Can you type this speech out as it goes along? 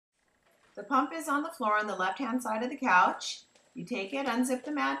The pump is on the floor on the left-hand side of the couch. You take it, unzip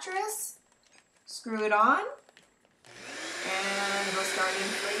the mattress, screw it on, and we'll start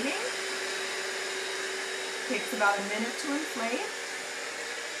inflating. Takes about a minute to inflate.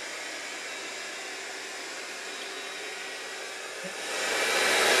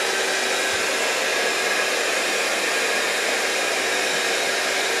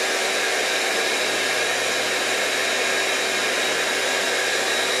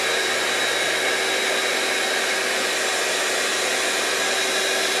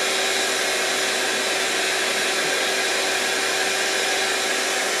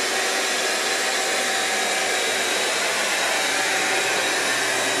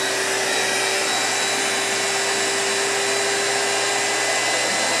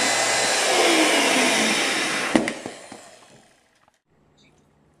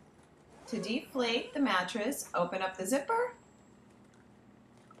 To deflate the mattress, open up the zipper,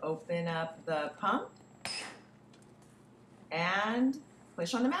 open up the pump, and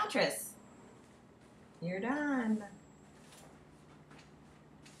push on the mattress. You're done.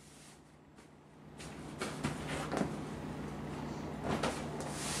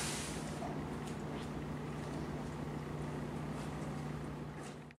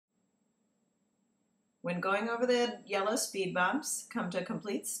 When going over the yellow speed bumps, come to a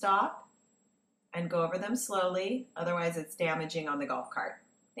complete stop and go over them slowly, otherwise it's damaging on the golf cart.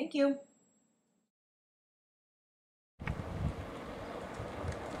 Thank you.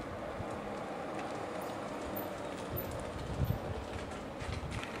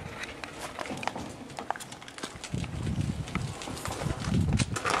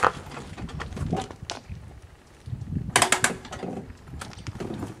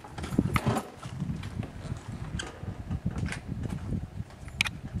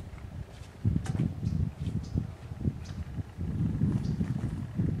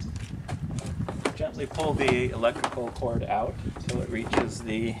 Gently pull the electrical cord out until it reaches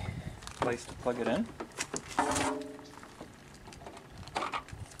the place to plug it in.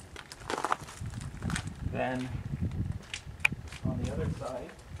 Then on the other side,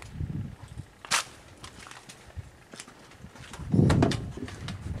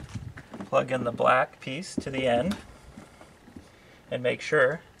 plug in the black piece to the end and make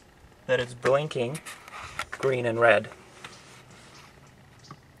sure that it's blinking green and red.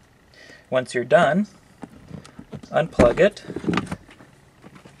 Once you're done, unplug it.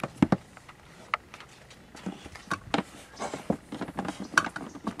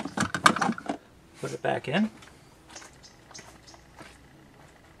 Put it back in.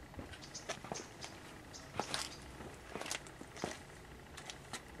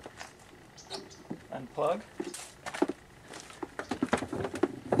 Unplug.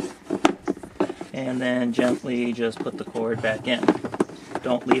 And then gently just put the cord back in.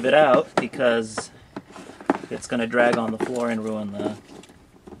 Don't leave it out because it's going to drag on the floor and ruin the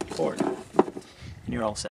cord. And you're all set.